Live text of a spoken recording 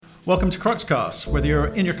Welcome to Cruxcast. Whether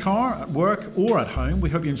you're in your car, at work, or at home,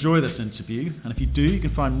 we hope you enjoy this interview. And if you do, you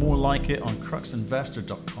can find more like it on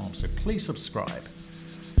cruxinvestor.com. So please subscribe.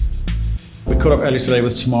 We caught up earlier today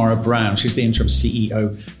with Tamara Brown. She's the interim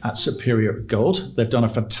CEO at Superior Gold. They've done a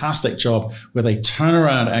fantastic job with a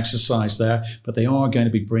turnaround exercise there, but they are going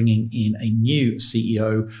to be bringing in a new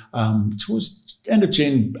CEO towards end of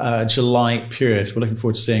June, July period. We're looking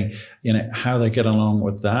forward to seeing, how they get along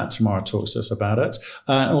with that. Tamara talks to us about it.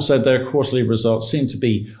 And also their quarterly results seem to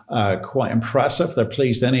be quite impressive. They're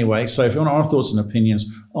pleased anyway. So if you want our thoughts and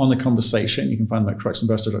opinions on the conversation, you can find them at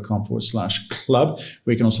cruxinvestor.com/club,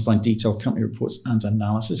 where you can also find detailed company reports and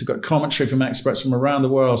analysis. We've got commentary from experts from around the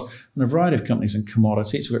world on a variety of companies and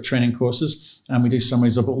commodities. We've got training courses, and we do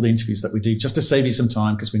summaries of all the interviews that we do just to save you some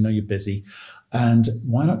time because we know you're busy. And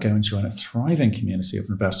why not go and join a thriving community of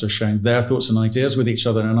investors sharing their thoughts and ideas with each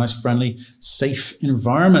other in a nice, friendly, safe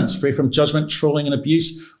environment, free from judgment, trolling and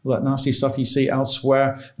abuse, all that nasty stuff you see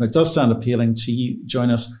elsewhere. And it does sound appealing to you.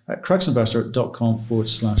 Join us at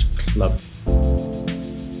cruxinvestor.com/club.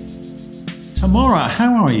 Tamara,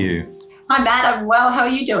 how are you? Hi, Matt. I'm well. How are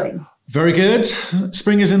you doing? Very good.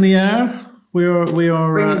 Spring is in the air. We are.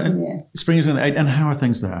 Spring is in the air. Spring is in the air. And how are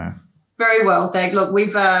things there? Very well, Dag. Look,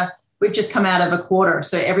 we've just come out of a quarter,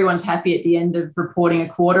 so everyone's happy at the end of reporting a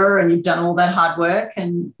quarter, and you've done all that hard work,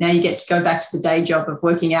 and now you get to go back to the day job of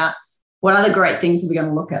working out what other great things are we going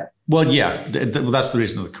to look at. Well, yeah, that's the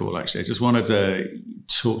reason of the call, actually. I just wanted to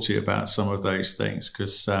talk to you about some of those things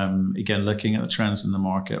because, again, looking at the trends in the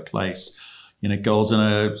marketplace, gold's in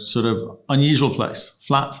a sort of unusual place,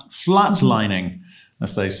 flatlining,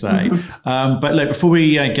 as they say. But look, before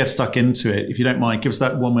we get stuck into it, if you don't mind, give us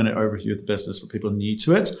that 1 minute overview of the business for people new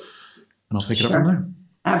to it, and I'll pick it up from there.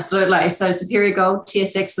 Absolutely. So Superior Gold,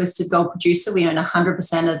 TSX listed gold producer. We own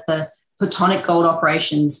 100% of the Plutonic gold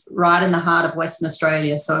operations right in the heart of Western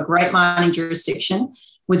Australia. So a great mining jurisdiction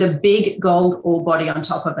with a big gold ore body on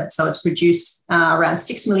top of it. So it's produced around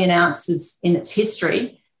 6 million ounces in its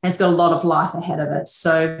history, and it's got a lot of life ahead of it.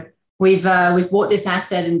 So we've bought this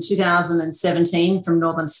asset in 2017 from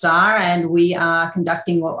Northern Star, and we are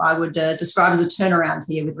conducting what I would describe as a turnaround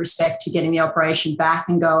here with respect to getting the operation back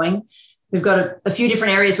and going. We've got a few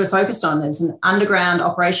different areas we're focused on. There's an underground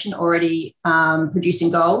operation already producing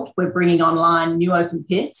gold. We're bringing online new open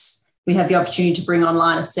pits. We have the opportunity to bring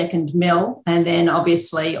online a second mill, and then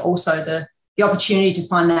obviously also the opportunity to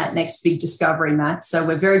find that next big discovery, Matt. So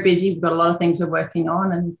we're very busy. We've got a lot of things we're working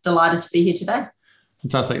on, and delighted to be here today.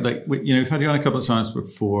 Fantastic. We've had you on a couple of times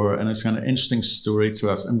before, and it's kind of an interesting story to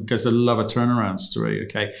us, and because I love a turnaround story,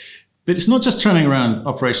 okay? But it's not just turning around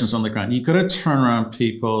operations on the ground. You've got to turn around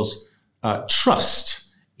people's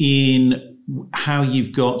trust in how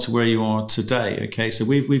you've got to where you are today, okay? So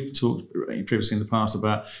we've talked previously in the past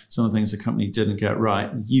about some of the things the company didn't get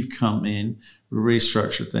right. You've come in,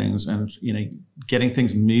 restructured things, and getting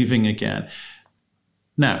things moving again.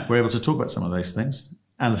 Now, we're able to talk about some of those things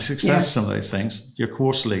and the success of some of those things, your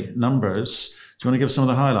quarterly numbers. Do you want to give some of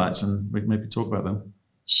the highlights and we can maybe talk about them?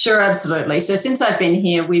 Sure, absolutely. So since I've been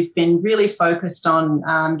here, we've been really focused on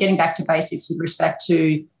getting back to basics with respect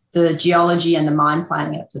to the geology and the mine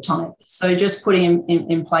planning at Plutonic. So just putting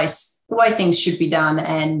in place the way things should be done.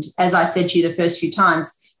 And as I said to you the first few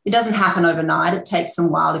times, it doesn't happen overnight. It takes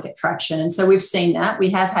some while to get traction. And so we've seen that. We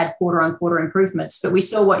have had quarter-on-quarter improvements, but we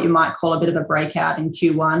saw what you might call a bit of a breakout in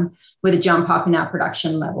Q1 with a jump up in our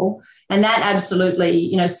production level. And that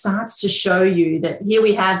absolutely, starts to show you that here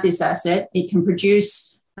we have this asset. It can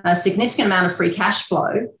produce a significant amount of free cash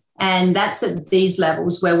flow. And that's at these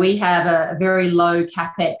levels where we have a very low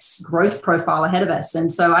CapEx growth profile ahead of us.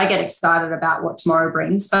 And so I get excited about what tomorrow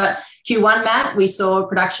brings. But Q1, Matt, we saw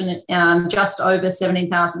production just over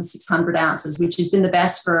 17,600 ounces, which has been the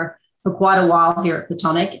best for quite a while here at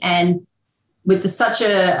Plutonic. And with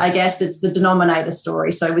it's the denominator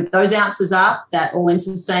story. So with those ounces up, that all-in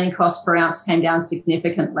sustaining cost per ounce came down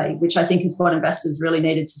significantly, which I think is what investors really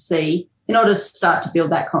needed to see in order to start to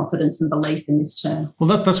build that confidence and belief in this turn. Well,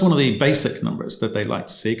 that's one of the basic numbers that they like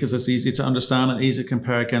to see because it's easy to understand and easy to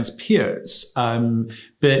compare against peers.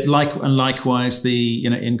 But likewise, the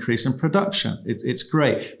increase in production, it's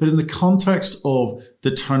great. But in the context of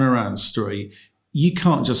the turnaround story, you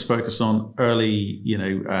can't just focus on early,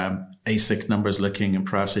 ASIC numbers looking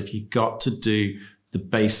impressive. You got to do the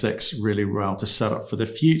basics really well to set up for the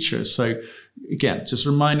future. So again, just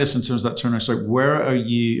remind us in terms of that turnaround. So where are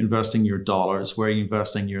you investing your dollars? Where are you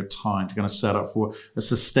investing your time to kind of set up for a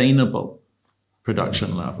sustainable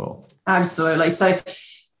production level? Absolutely. So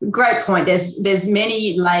great point. There's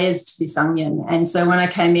many layers to this onion. And so when I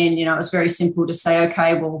came in, it was very simple to say,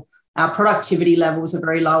 okay, well, Our productivity levels are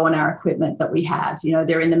very low on our equipment that we have.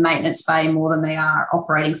 They're in the maintenance bay more than they are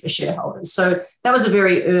operating for shareholders. So that was a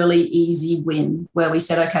very early, easy win where we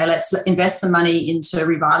said, okay, let's invest some money into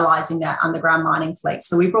revitalising that underground mining fleet.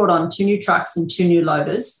 So we brought on 2 new trucks and 2 new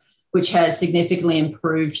loaders, which has significantly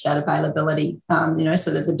improved that availability,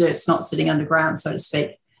 so that the dirt's not sitting underground, so to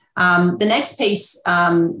speak. The next piece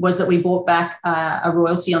was that we bought back a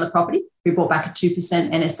royalty on the property. We bought back a 2%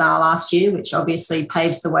 NSR last year, which obviously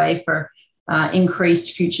paves the way for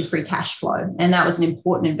increased future free cash flow. And that was an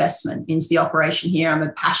important investment into the operation here. I'm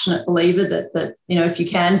a passionate believer that if you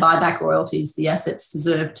can buy back royalties, the assets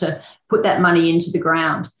deserve to put that money into the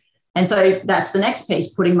ground. And so that's the next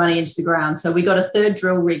piece, putting money into the ground. So we got a 3rd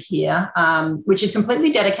drill rig here, which is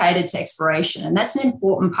completely dedicated to exploration. And that's an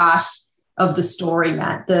important part of the story,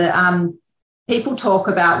 Matt. People talk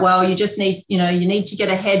about, well, you just need, you need to get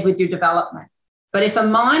ahead with your development. But if a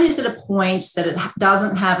mine is at a point that it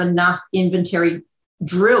doesn't have enough inventory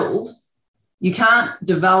drilled, you can't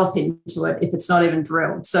develop into it if it's not even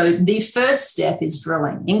drilled. So the first step is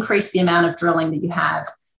drilling. Increase the amount of drilling that you have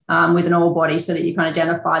with an ore body so that you can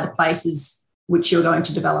identify the places which you're going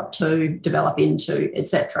to develop into,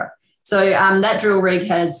 etc. So that drill rig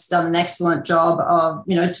has done an excellent job of,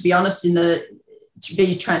 to be honest, to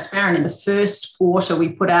be transparent, in the first quarter, we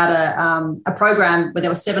put out a program where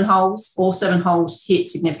there were 7 holes. All 7 holes hit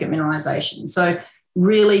significant mineralisation. So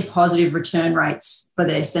really positive return rates for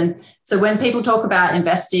this. And so when people talk about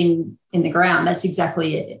investing in the ground, that's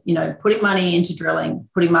exactly it. Putting money into drilling,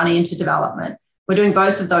 putting money into development. We're doing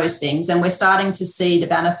both of those things, and we're starting to see the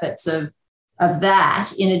benefits of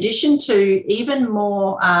that, in addition to even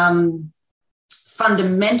more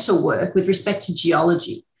fundamental work with respect to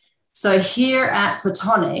geology. So here at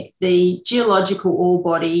Plutonic, the geological ore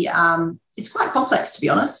body, it's quite complex, to be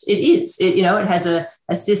honest. It is. It has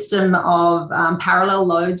a system of parallel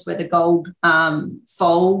lodes where the gold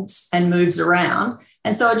folds and moves around.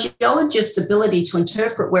 And so a geologist's ability to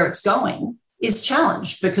interpret where it's going is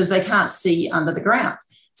challenged because they can't see under the ground.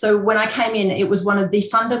 So when I came in, it was one of the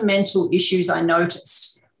fundamental issues I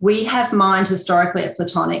noticed. We have mined historically at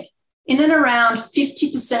Plutonic in and around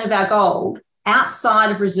 50% of our gold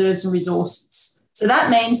outside of reserves and resources. So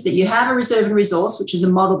that means that you have a reserve and resource, which is a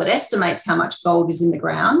model that estimates how much gold is in the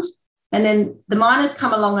ground. And then the miners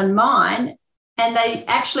come along and mine, and they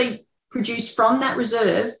actually produce from that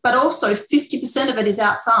reserve, but also 50% of it is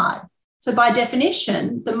outside. So by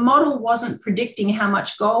definition, the model wasn't predicting how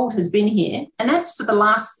much gold has been here, and that's for the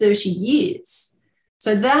last 30 years.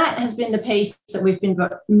 So that has been the piece that we've been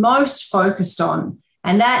most focused on,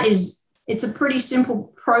 and it's a pretty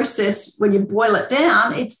simple process when you boil it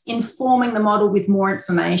down. It's informing the model with more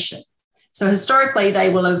information. So historically,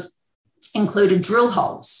 they will have included drill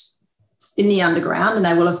holes in the underground, and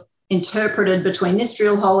they will have interpreted between this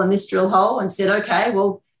drill hole and this drill hole and said, okay,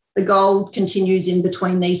 well, the gold continues in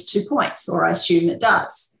between these 2 points, or I assume it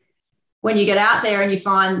does. When you get out there and you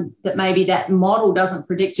find that maybe that model doesn't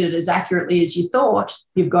predict it as accurately as you thought,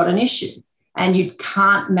 you've got an issue, and you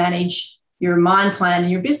can't manage your mine plan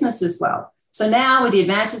and your business as well. So now with the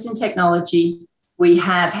advances in technology, we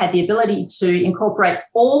have had the ability to incorporate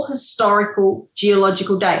all historical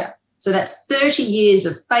geological data. So that's 30 years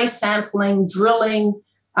of face sampling, drilling,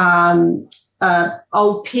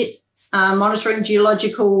 old pit monitoring,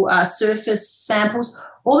 geological surface samples.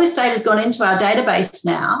 All this data has gone into our database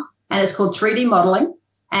now, and it's called 3D modelling.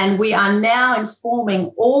 And we are now informing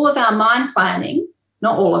all of our mine planning,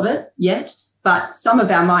 not all of it yet, but some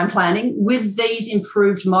of our mine planning with these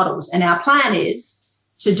improved models. And our plan is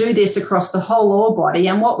to do this across the whole ore body.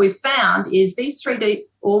 And what we've found is these 3D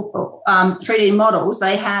models,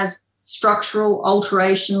 they have structural,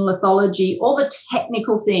 alteration, lithology, all the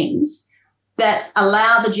technical things that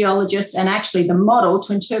allow the geologist and actually the model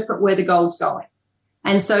to interpret where the gold's going.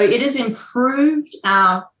 And so it has improved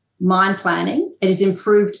our mine planning. It has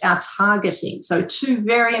improved our targeting. So 2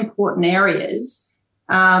 very important areas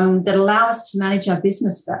that allow us to manage our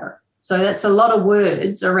business better. So that's a lot of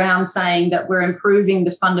words around saying that we're improving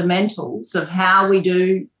the fundamentals of how we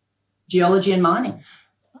do geology and mining.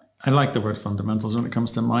 I like the word fundamentals when it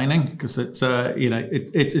comes to mining, because it's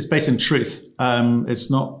it's based in truth.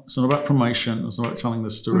 It's not about promotion. It's not about telling the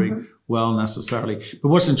story well necessarily. But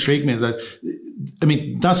what's intrigued me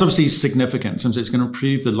that's obviously significant in terms of it's going to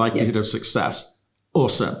improve the likelihood of success.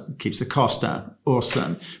 Awesome. Keeps the cost down.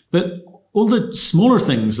 Awesome. But all the smaller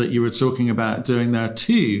things that you were talking about doing there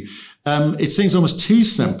too, it seems almost too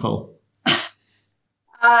simple.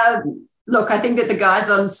 Look, I think that the guys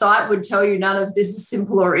on site would tell you none of this is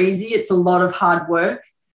simple or easy. It's a lot of hard work.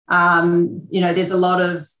 There's a lot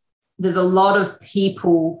of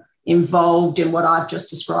people involved in what I've just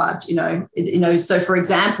described. So for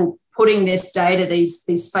example, putting this data,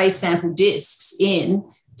 these face sample discs in,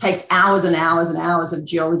 takes hours and hours and hours of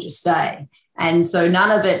geologist day. And so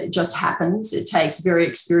none of it just happens. It takes very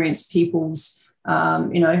experienced people's,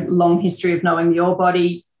 long history of knowing the ore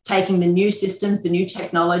body, taking the new systems, the new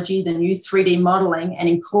technology, the new 3D modeling, and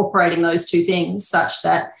incorporating those two things such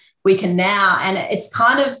that we can now, and it's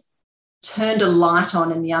kind of turned a light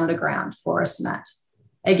on in the underground for us, Matt.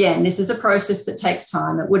 Again, this is a process that takes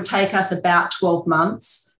time. It would take us about 12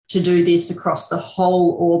 months to do this across the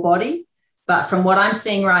whole ore body. But from what I'm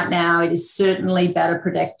seeing right now, it is certainly better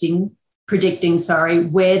predicting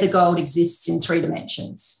where the gold exists in 3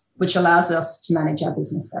 dimensions, which allows us to manage our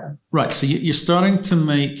business better. Right. So you're starting to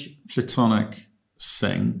make Plutonic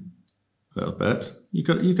sing a little bit. You've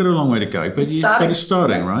got a long way to go, but you're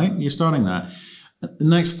starting, right? You're starting that. The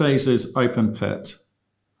next phase is open pit,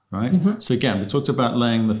 right? Mm-hmm. So again, we talked about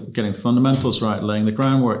getting the fundamentals right, laying the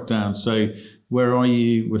groundwork down. So where are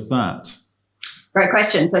you with that? Great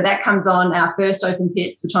question. So that comes on, our first open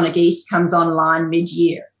pit, Plutonic East, comes online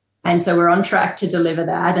mid-year. And so we're on track to deliver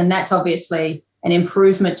that. And that's obviously an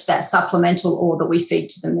improvement to that supplemental ore that we feed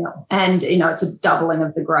to the mill. And, it's a doubling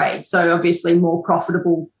of the grade. So obviously more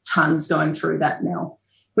profitable tons going through that mill,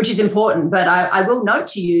 which is important. But I will note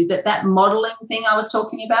to you that modelling thing I was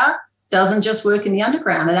talking about doesn't just work in the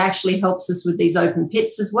underground. It actually helps us with these open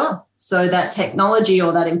pits as well. So that technology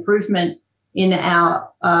or that improvement in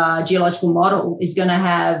our geological model is going to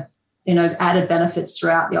have, added benefits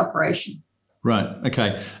throughout the operation. Right.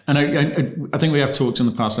 Okay. And I think we have talked in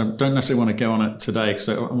the past. I don't necessarily want to go on it today because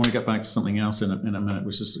I want to get back to something else in a minute,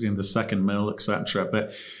 which is the second mill, etc.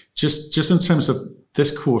 But just in terms of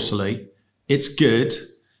this quarterly, it's good.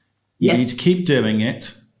 You need to keep doing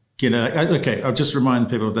it. Okay, I'll just remind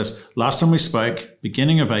people of this. Last time we spoke,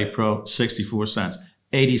 beginning of April, 64 cents,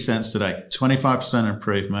 80 cents today, 25%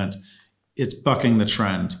 improvement. It's bucking the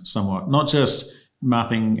trend somewhat, not just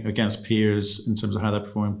mapping against peers in terms of how they're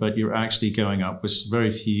performing, but you're actually going up, which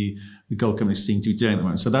very few gold companies seem to be doing at the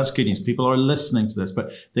moment. So that's good news. People are listening to this,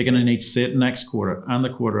 but they're going to need to see it next quarter and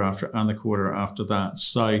the quarter after and the quarter after that.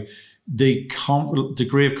 So the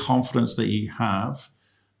degree of confidence that you have,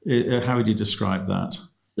 how would you describe that?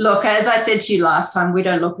 Look, as I said to you last time,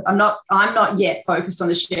 I'm not yet focused on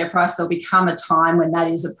the share price. There'll become a time when that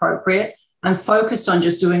is appropriate. I'm focused on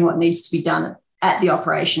just doing what needs to be done at the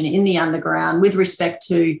operation in the underground with respect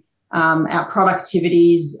to our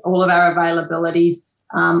productivities, all of our availabilities.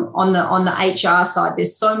 On the HR side,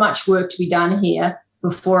 there's so much work to be done here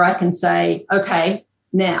before I can say, okay,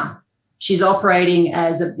 now she's operating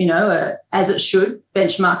as as it should,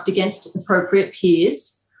 benchmarked against appropriate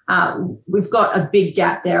peers. We've got a big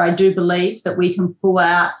gap there. I do believe that we can pull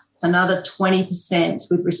out another 20%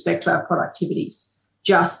 with respect to our productivities,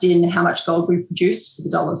 just in how much gold we produce for the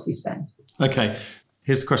dollars we spend. Okay,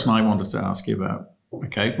 here's the question I wanted to ask you about.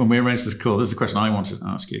 Okay, when we arranged this call, this is the question I wanted to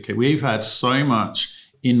ask you. Okay, we've had so much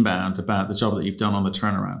inbound about the job that you've done on the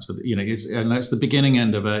turnaround. So, it's the beginning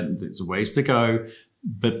end of it. There's ways to go,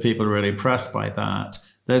 but people are really impressed by that.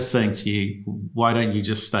 They're saying to you, why don't you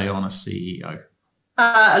just stay on as CEO?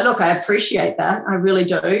 Look, I appreciate that. I really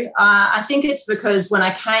do. I think it's because when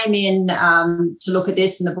I came in to look at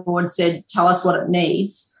this and the board said, tell us what it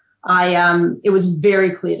needs, it was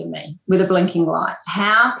very clear to me with a blinking light.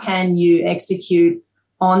 How can you execute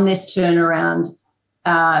on this turnaround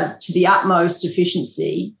to the utmost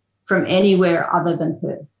efficiency from anywhere other than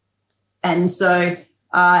Perth? And so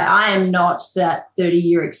I am not that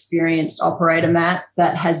 30-year experienced operator, Matt,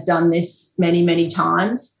 that has done this many, many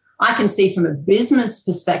times. I can see from a business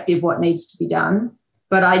perspective what needs to be done,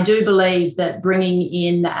 but I do believe that bringing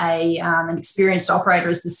in an experienced operator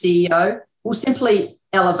as the CEO will simply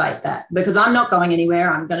elevate that, because I'm not going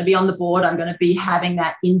anywhere. I'm going to be on the board. I'm going to be having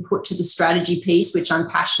that input to the strategy piece, which I'm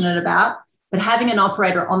passionate about. But having an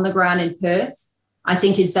operator on the ground in Perth, I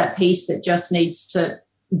think, is that piece that just needs to,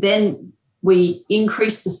 then we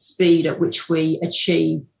increase the speed at which we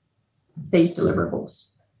achieve these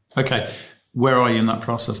deliverables. Okay. Where are you in that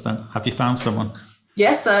process then? Have you found someone?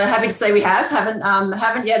 Yes, happy to say we have.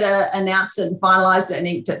 Haven't yet announced it and finalised it and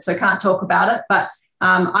inked it, so can't talk about it. But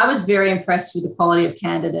I was very impressed with the quality of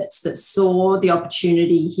candidates that saw the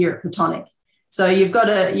opportunity here at Plutonic. So you've got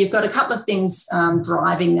a couple of things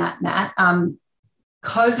driving that, Matt.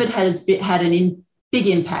 COVID has had a big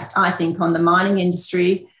impact, I think, on the mining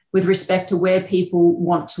industry with respect to where people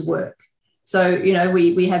want to work. So,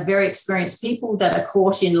 we have very experienced people that are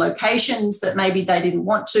caught in locations that maybe they didn't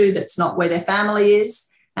want to, that's not where their family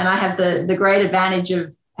is. And I have the great advantage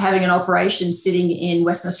of having an operation sitting in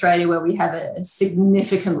Western Australia where we have a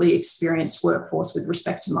significantly experienced workforce with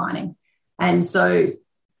respect to mining. And so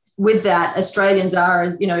with that, Australians are,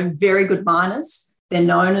 very good miners. They're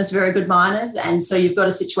known as very good miners. And so you've got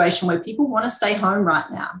a situation where people want to stay home right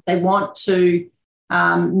now. They want to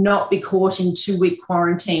not be caught in 2-week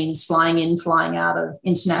quarantines, flying in, flying out of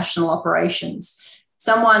international operations.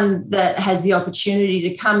 Someone that has the opportunity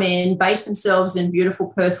to come in, base themselves in beautiful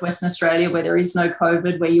Perth, Western Australia, where there is no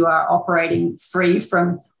COVID, where you are operating free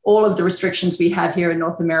from all of the restrictions we have here in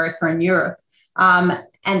North America and Europe.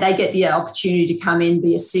 And they get the opportunity to come in,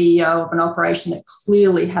 be a CEO of an operation that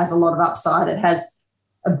clearly has a lot of upside. It has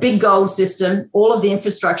a big gold system, all of the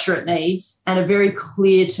infrastructure it needs, and a very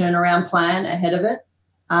clear turnaround plan ahead of it.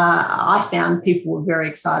 I found people were very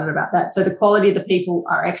excited about that. So the quality of the people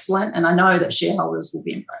are excellent, and I know that shareholders will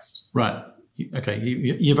be impressed. Right. Okay.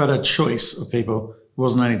 You've had a choice of people. It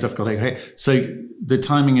wasn't any difficulty. Okay. So the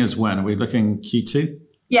timing is when? Are we looking Q2?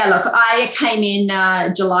 Yeah, look, I came in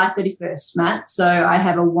July 31st, Matt. So I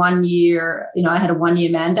have a 1 year, I had a 1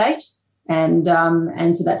 year mandate, and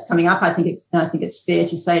so that's coming up. I think it's fair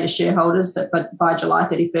to say to shareholders that by July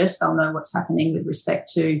 31st, they'll know what's happening with respect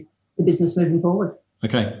to the business moving forward.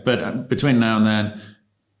 Okay, but between now and then,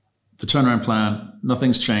 the turnaround plan,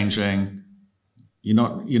 nothing's changing. You're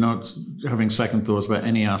not having second thoughts about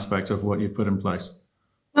any aspect of what you put in place.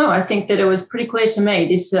 No, I think that it was pretty clear to me.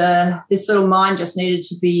 This little mine just needed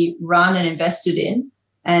to be run and invested in,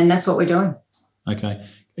 and that's what we're doing. Okay,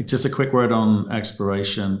 just a quick word on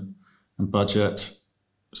exploration and budget.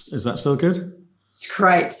 Is that still good? It's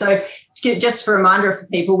great. So just for a reminder for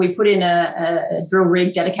people, we put in a drill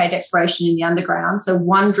rig dedicated exploration in the underground. So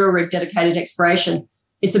one drill rig dedicated exploration.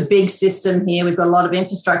 It's a big system here. We've got a lot of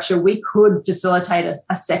infrastructure. We could facilitate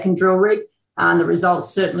a second drill rig. The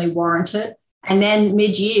results certainly warrant it. And then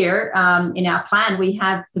mid-year in our plan, we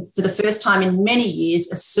have, for the first time in many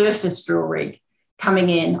years, a surface drill rig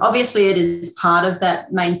coming in. Obviously, it is part of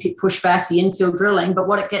that main pit pushback, the infill drilling, but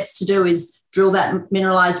what it gets to do is drill that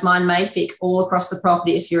mineralised mine mafic all across the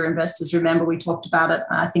property. If your investors remember, we talked about it,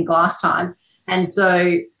 I think, last time. And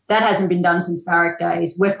so that hasn't been done since Barrick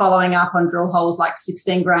days. We're following up on drill holes like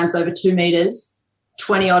 16 grams over 2 metres,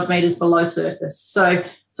 20-odd metres below surface. So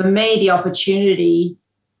for me, the opportunity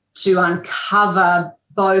to uncover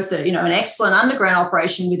both an excellent underground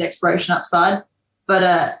operation with exploration upside, but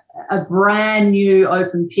a brand new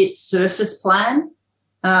open pit surface plan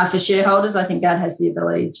for shareholders, I think that has the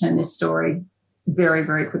ability to turn this story very,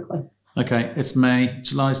 very quickly. Okay, it's May.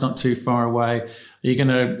 July's not too far away. Are you going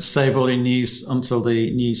to save all your news until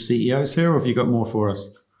the new CEO's here, or have you got more for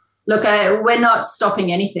us? Look, we're not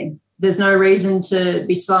stopping anything. There's no reason to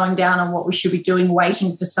be slowing down on what we should be doing,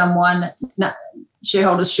 waiting for someone. No,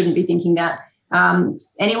 shareholders shouldn't be thinking that.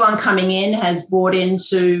 Anyone coming in has bought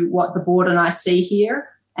into what the board and I see here.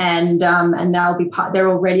 And they'll be they're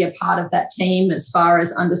already a part of that team as far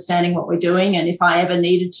as understanding what we're doing. And if I ever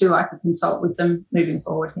needed to, I could consult with them moving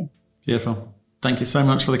forward here. Beautiful. Thank you so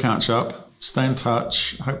much for the catch up. Stay in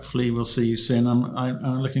touch. Hopefully we'll see you soon.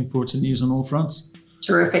 I'm looking forward to news on all fronts.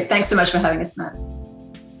 Terrific. Thanks so much for having us, Matt.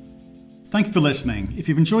 Thank you for listening. If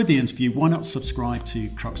you've enjoyed the interview, why not subscribe to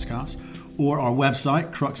Cruxcast or our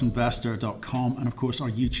website, cruxinvestor.com, and of course our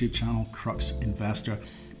YouTube channel, Crux Investor.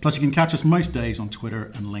 Plus, you can catch us most days on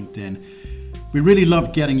Twitter and LinkedIn. We really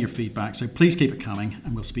love getting your feedback, so please keep it coming,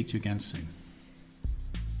 and we'll speak to you again soon.